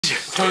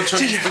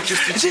Ginger.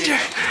 Ginger.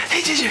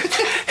 Hey, Ginger.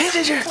 Hey,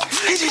 Ginger.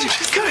 Hey, Ginger.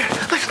 Come here.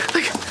 Look at that.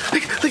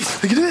 Look at that.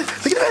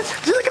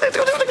 Look at that.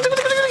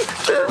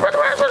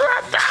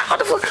 On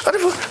the floor.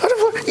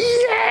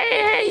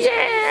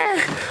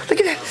 Yeah. Look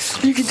at that.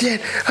 Look at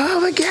that. Oh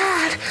my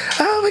God.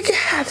 Oh, look at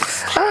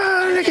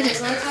that.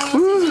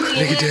 Ooh,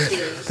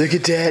 look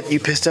at that. You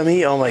pissed on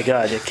me? Oh my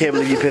God. I can't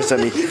believe you pissed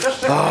on me.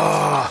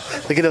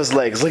 Oh, look at those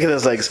legs.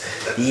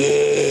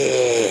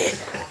 Yeah.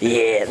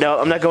 No,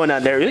 I'm not going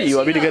down there. You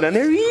want me to go down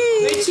there?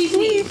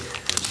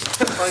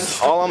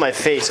 All on my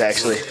face,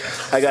 actually.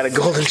 I got a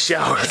golden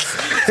shower.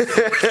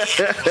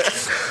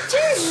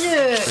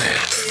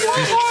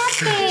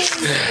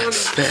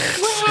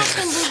 What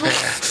happened?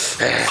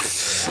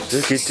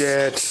 Look at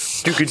that.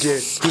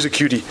 Who's a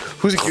cutie?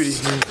 Look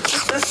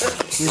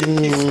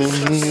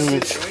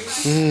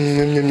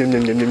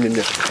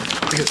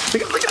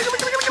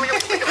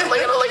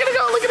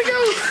at it go.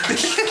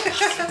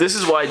 This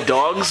is why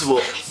dogs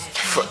will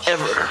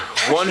forever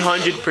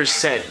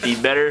 100% be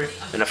better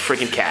than a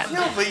freaking cat.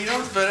 No, but you know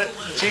what's better?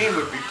 Jane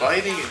would be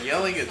biting and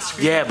yelling and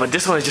screaming. Yeah, but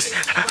this one is just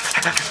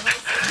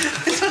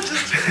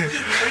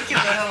Freaking the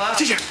hell out.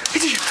 Ginger,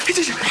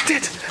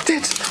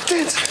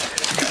 dance.